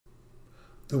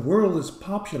The world is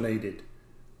populated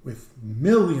with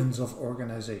millions of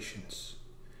organizations.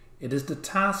 It is the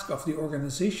task of the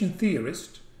organization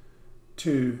theorist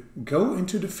to go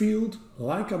into the field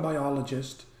like a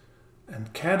biologist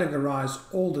and categorize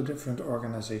all the different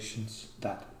organizations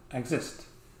that exist.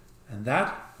 And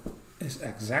that is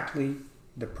exactly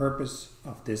the purpose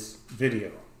of this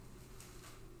video.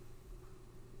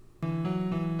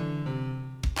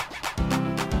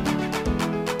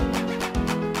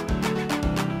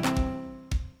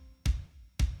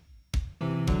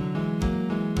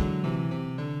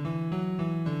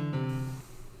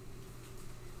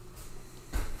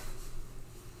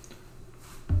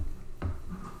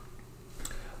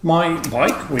 My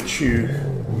bike, which you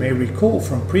may recall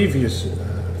from previous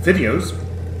videos,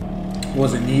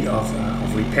 was in need of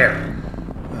repair.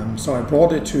 So I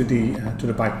brought it to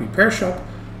the bike repair shop,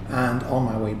 and on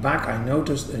my way back I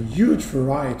noticed a huge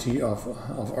variety of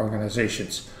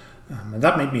organizations. And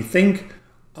that made me think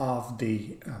of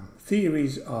the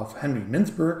theories of Henry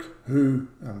Mintzberg, who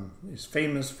is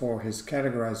famous for his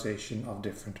categorization of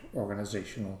different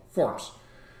organizational forms.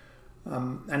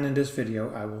 And in this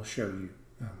video I will show you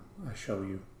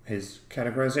his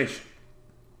categorization.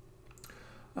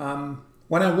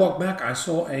 When I walked back, I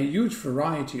saw a huge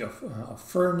variety of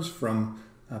firms, from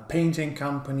painting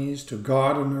companies to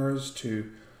gardeners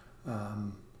to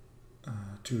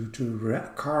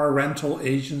car rental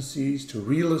agencies to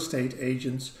real estate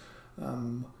agents,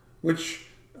 which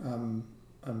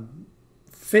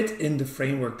fit in the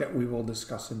framework that we will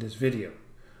discuss in this video.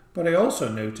 But I also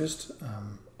noticed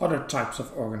other types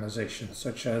of organizations,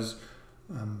 such as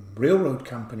railroad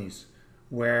companies,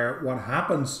 where what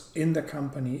happens in the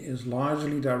company is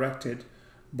largely directed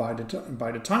by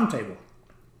the timetable,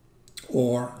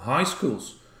 or high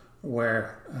schools,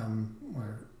 where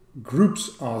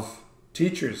groups of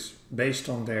teachers, based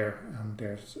on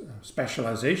their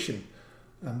specialization,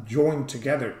 join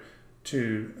together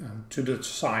to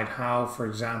decide how, for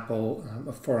example,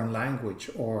 a foreign language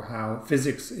or how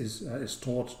physics is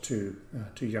taught to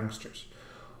youngsters,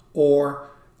 or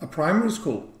a primary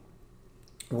school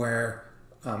where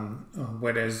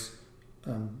there's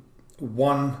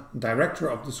one director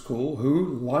of the school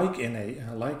who, like in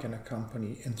a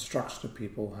company, instructs the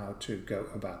people how to go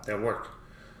about their work.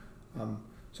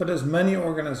 So there's many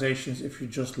organizations if you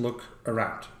just look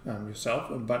around yourself,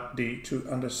 but to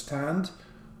understand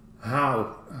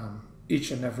how each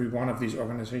and every one of these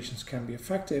organizations can be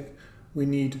effective, we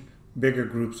need bigger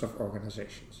groups of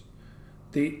organizations.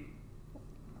 The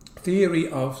theory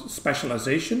of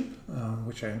specialization,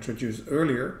 which I introduced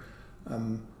earlier,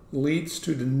 leads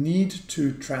to the need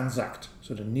to transact,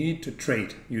 so the need to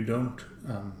trade. You don't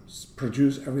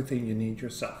produce everything you need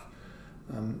yourself.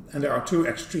 And there are two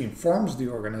extreme forms, the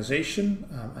organization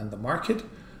and the market.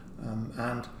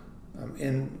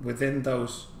 Within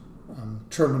those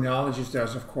terminologies,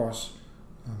 there's of course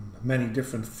many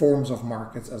different forms of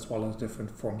markets as well as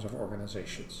different forms of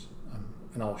organizations.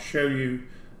 And I'll show you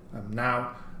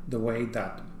now the way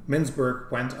that Mintzberg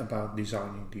went about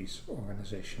designing these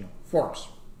organizational forms.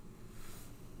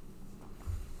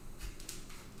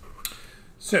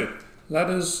 So let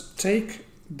us take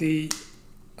the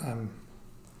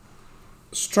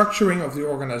structuring of the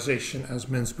organization as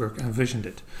Mintzberg envisioned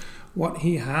it. What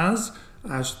he has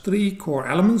as three core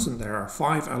elements, and there are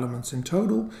 5 elements in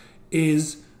total,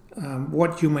 is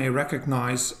what you may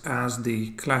recognize as the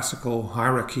classical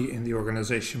hierarchy in the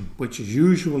organization, which is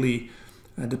usually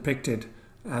depicted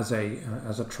as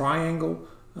a triangle,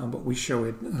 but we show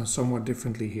it somewhat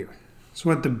differently here.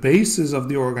 So at the basis of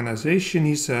the organization,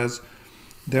 he says,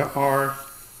 there are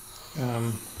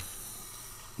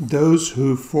those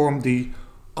who form the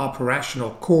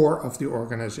operational core of the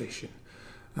organization.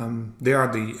 They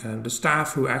are the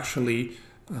staff who actually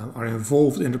are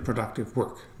involved in the productive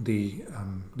work. The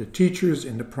teachers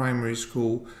in the primary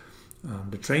school,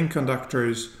 the train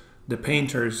conductors, the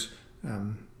painters,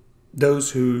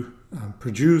 those who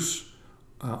produce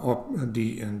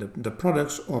the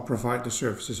products or provide the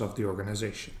services of the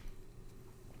organization.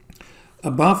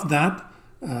 Above that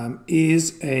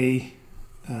is a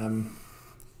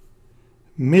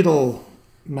middle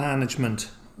management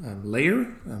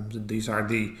layer. These are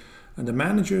the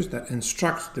managers that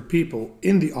instruct the people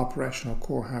in the operational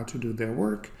core how to do their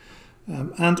work.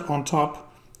 And on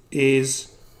top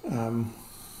is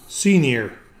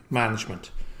senior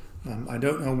management. I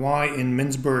don't know why in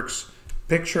Mintzberg's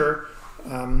picture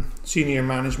senior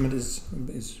management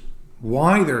is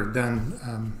wider than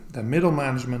middle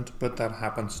management, but that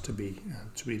happens to be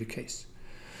the case.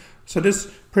 So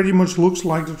this pretty much looks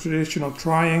like the traditional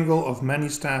triangle of many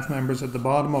staff members at the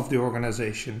bottom of the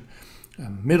organization.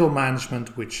 Middle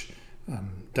management, which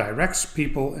directs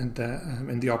people in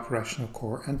the operational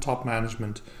core, and top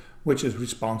management, which is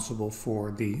responsible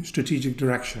for the strategic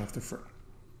direction of the firm.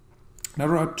 Now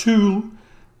there are two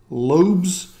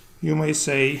lobes, you may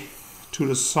say, to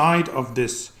the side of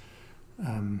this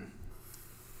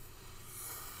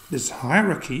this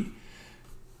hierarchy,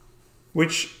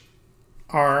 which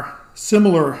are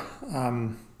similar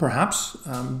perhaps,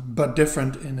 but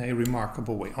different in a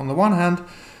remarkable way. On the one hand,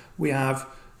 we have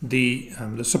the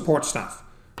support staff,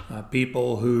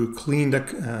 people who clean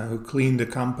the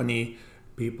company,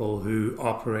 people who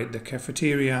operate the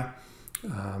cafeteria,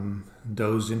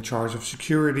 those in charge of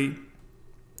security.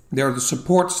 They are the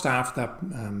support staff that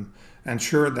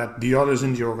ensure that the others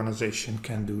in the organization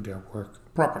can do their work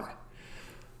properly.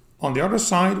 On the other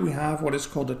side, we have what is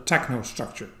called a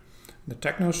technostructure. The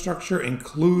technostructure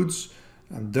includes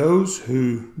those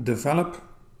who develop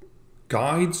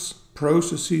guides,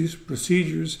 processes,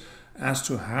 procedures as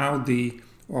to how the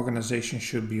organization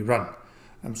should be run.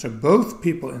 So both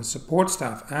people in support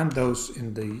staff and those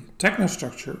in the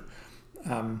technostructure,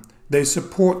 they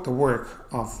support the work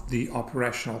of the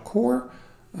operational core,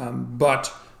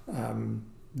 but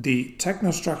the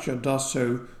technostructure does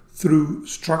so through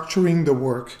structuring the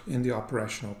work in the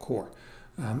operational core.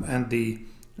 And the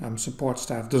support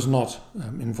staff does not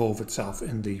involve itself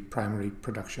in the primary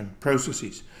production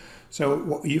processes. So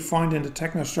what you find in the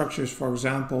technostructures, for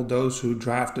example, those who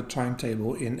draft the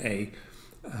timetable in a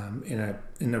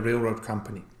railroad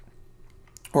company,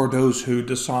 or those who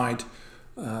decide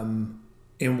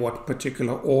in what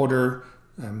particular order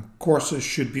courses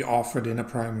should be offered in a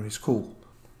primary school.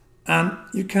 And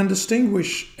you can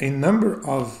distinguish a number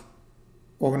of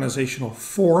organizational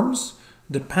forms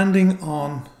depending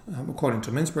on, according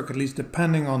to Mintzberg at least,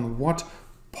 depending on what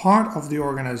part of the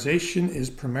organization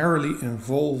is primarily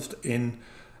involved in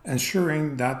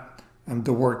ensuring that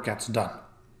the work gets done.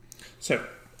 So,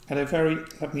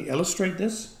 let me illustrate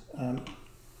this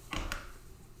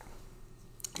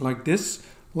like this.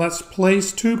 Let's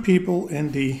place two people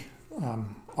in the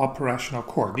operational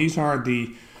core. These are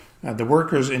the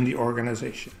workers in the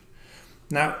organization.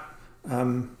 Now,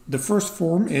 the first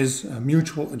form is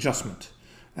mutual adjustment.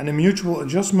 And in mutual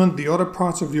adjustment, the other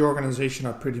parts of the organization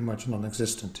are pretty much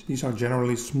non-existent. These are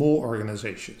generally small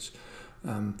organizations.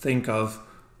 Think of,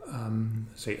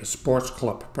 say, a sports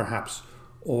club, perhaps,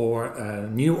 or a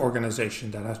new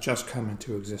organization that has just come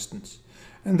into existence.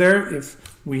 And there,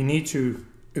 if we need to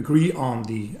agree on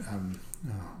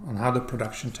on how the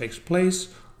production takes place,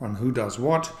 on who does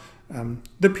what,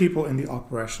 the people in the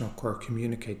operational core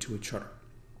communicate to each other.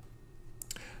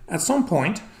 At some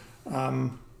point,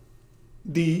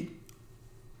 the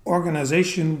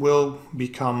organization will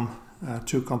become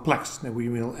too complex. That we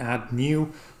will add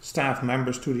new staff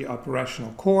members to the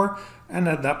operational core, and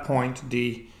at that point,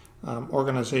 the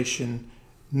organization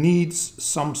needs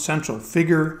some central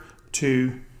figure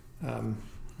to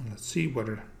let's see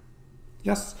whether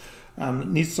yes.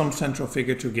 Needs some central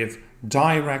figure to give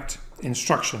direct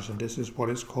instructions, and this is what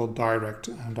is called direct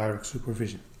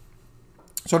supervision.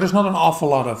 So there's not an awful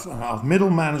lot of middle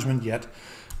management yet,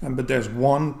 but there's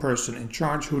one person in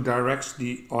charge who directs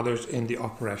the others in the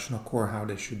operational core how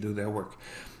they should do their work,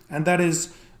 and that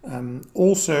is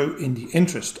also in the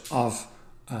interest of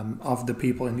the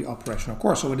people in the operational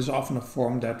core. So it is often a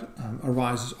form that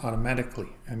arises automatically.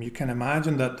 And you can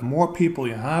imagine that the more people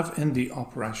you have in the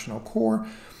operational core,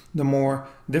 the more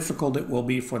difficult it will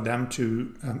be for them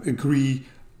to agree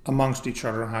amongst each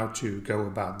other how to go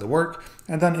about the work.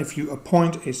 And then if you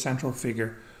appoint a central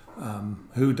figure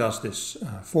who does this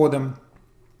for them,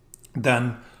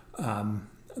 then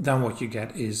what you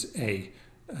get is a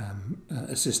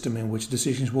system in which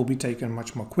decisions will be taken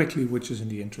much more quickly, which is in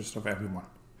the interest of everyone.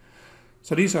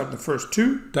 So these are the first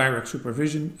two: direct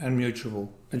supervision and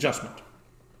mutual adjustment.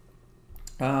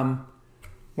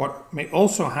 What may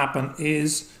also happen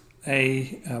is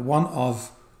one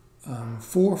of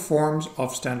four forms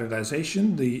of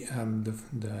standardization, and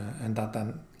that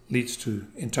then leads to,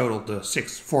 in total, the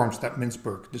 6 forms that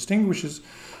Mintzberg distinguishes.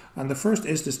 And the first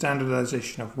is the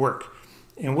standardization of work,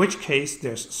 in which case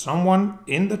there's someone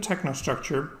in the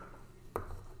technostructure,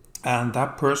 and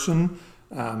that person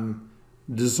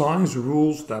designs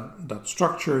rules that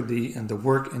structure the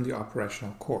work in the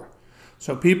operational core.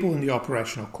 So people in the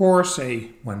operational core,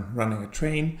 say when running a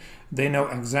train, they know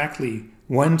exactly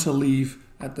when to leave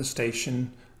at the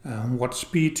station, what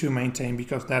speed to maintain,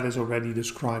 because that is already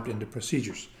described in the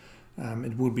procedures.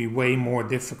 It would be way more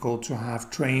difficult to have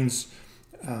trains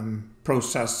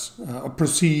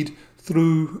proceed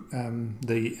through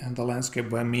the landscape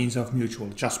by means of mutual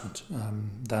adjustment.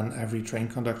 Then every train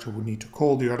conductor would need to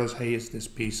call the others, hey, is this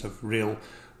piece of rail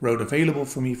road available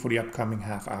for me for the upcoming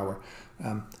half hour.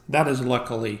 That is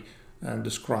luckily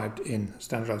described in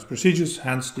standardized procedures,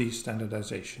 hence the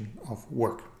standardization of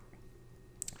work.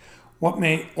 What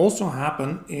may also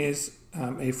happen is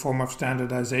a form of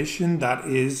standardization that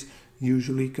is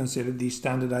usually considered the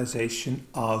standardization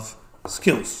of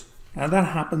skills. And that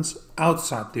happens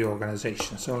outside the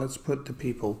organization. So let's put the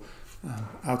people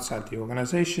outside the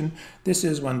organization. This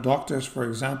is when doctors, for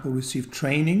example, receive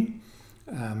training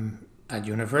at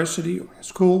university or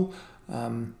school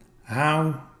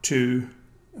how to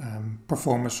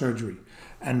perform a surgery.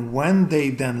 And when they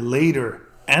then later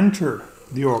enter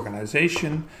the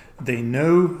organization, they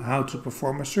know how to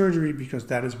perform a surgery because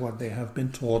that is what they have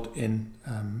been taught in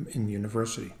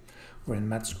university or in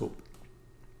med school.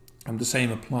 And the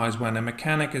same applies when a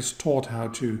mechanic is taught how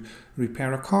to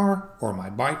repair a car, or my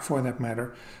bike for that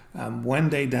matter. When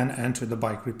they then enter the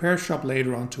bike repair shop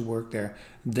later on to work there,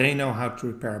 they know how to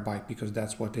repair a bike because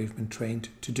that's what they've been trained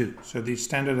to do. So the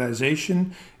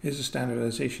standardization is a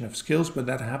standardization of skills, but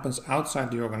that happens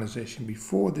outside the organization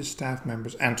before the staff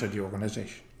members enter the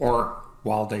organization, or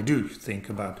while they do think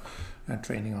about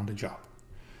training on the job.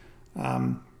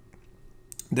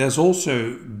 There's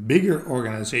also bigger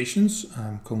organizations,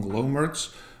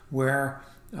 conglomerates, where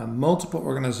multiple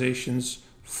organizations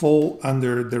fall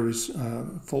under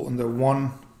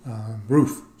one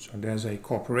roof. So there's a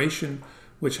corporation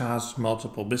which has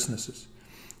multiple businesses.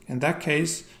 In that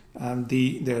case,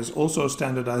 there's also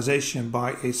standardization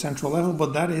by a central level,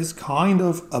 but that is kind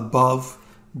of above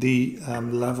the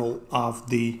level of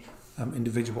the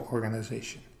individual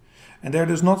organization. And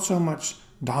there's not so much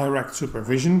direct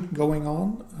supervision going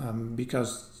on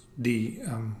because the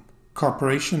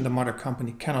corporation, the mother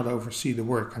company, cannot oversee the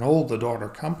work and all the daughter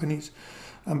companies,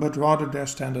 but rather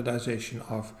there's standardization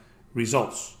of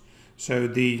results. So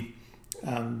the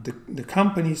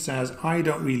company says, I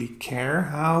don't really care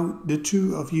how the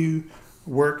two of you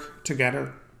work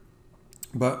together,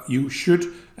 but you should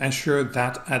ensure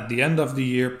that at the end of the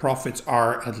year profits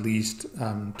are at least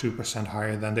 2%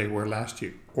 higher than they were last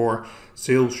year, or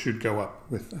sales should go up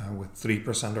with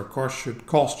 3%, or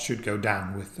cost should go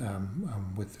down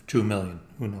with 2 million.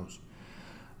 Who knows?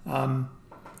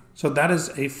 So that is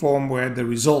a form where the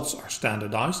results are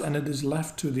standardized, and it is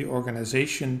left to the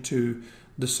organization to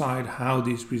decide how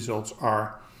these results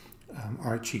are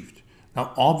achieved.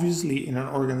 Now, obviously, in an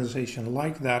organization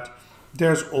like that,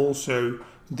 there's also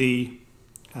the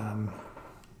head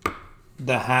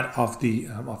of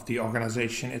the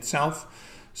organization itself.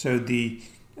 So the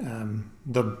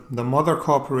mother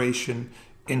corporation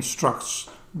instructs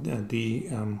the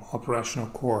operational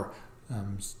core,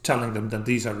 telling them that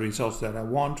these are the results that I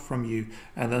want from you.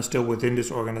 And then still within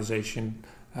this organization,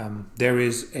 there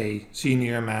is a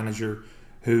senior manager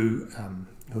who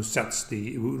sets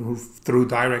who through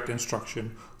direct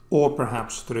instruction, or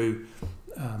perhaps through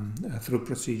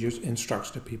procedures,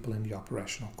 instructs the people in the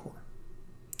operational core.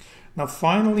 Now,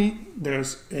 finally,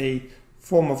 there's a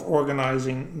form of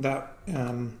organizing that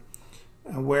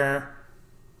where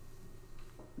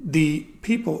the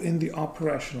people in the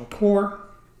operational core,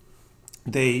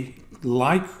 they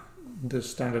like the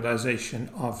standardization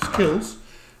of skills.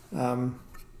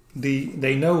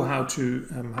 They know how to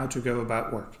go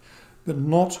about work, but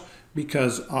not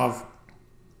because of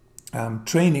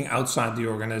training outside the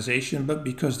organization, but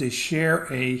because they share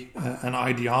an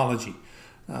ideology.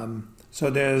 So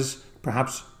there's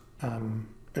perhaps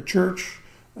a church,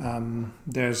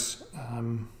 there's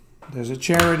a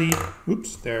charity.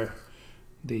 Oops,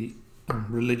 the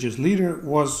religious leader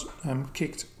was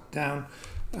kicked down.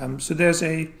 So there's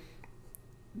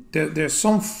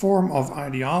some form of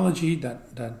ideology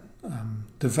that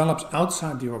develops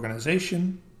outside the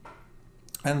organization,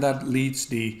 and that leads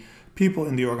the people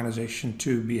in the organization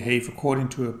to behave according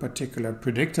to a particular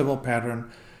predictable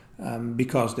pattern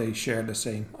because they share the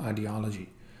same ideology.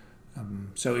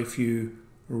 So if you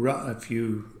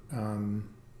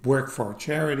work for a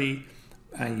charity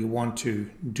and you want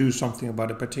to do something about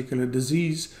a particular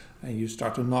disease and you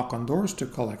start to knock on doors to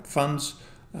collect funds,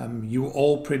 you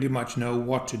all pretty much know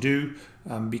what to do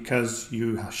because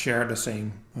you share the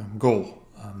same goal.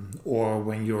 Or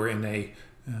when you're in a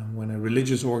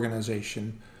religious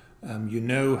organization, you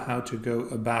know how to go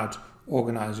about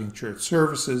organizing church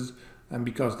services, and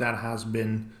because that has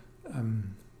been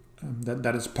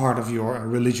that is part of your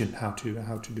religion, how to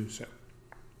do so.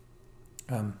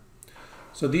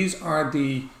 So these are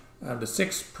the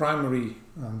 6 primary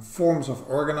forms of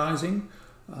organizing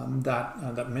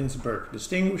that Mintzberg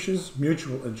distinguishes: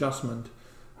 mutual adjustment,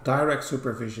 direct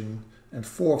supervision, and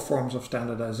 4 forms of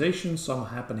standardization, some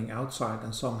happening outside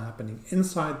and some happening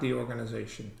inside the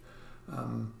organization.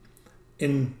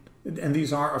 In And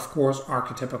these are, of course,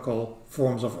 archetypical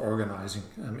forms of organizing.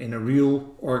 In a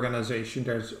real organization,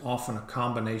 there's often a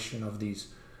combination of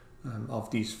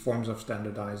these forms of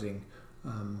standardizing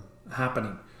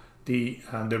happening. The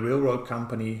railroad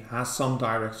company has some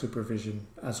direct supervision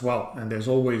as well, and there's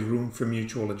always room for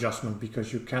mutual adjustment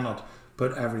because you cannot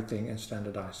put everything in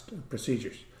standardized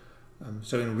procedures.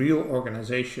 So in real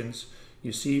organizations,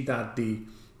 you see that the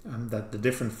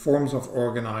different forms of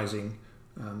organizing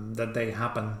that they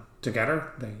happen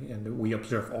together, and we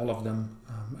observe all of them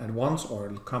at once, or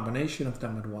a combination of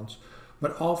them at once,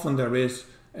 but often there is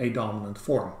a dominant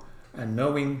form. And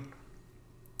knowing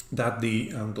that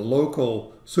the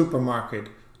local supermarket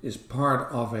is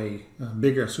part of a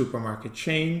bigger supermarket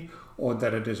chain, or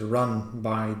that it is run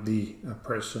by the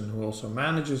person who also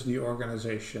manages the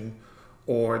organization,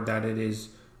 or that it is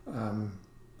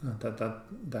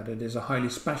that it is a highly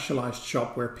specialized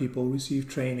shop where people receive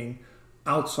training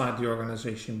outside the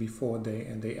organization before they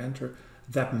enter.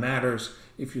 That matters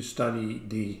if you study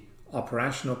the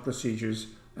operational procedures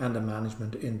and the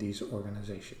management in these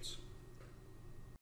organizations.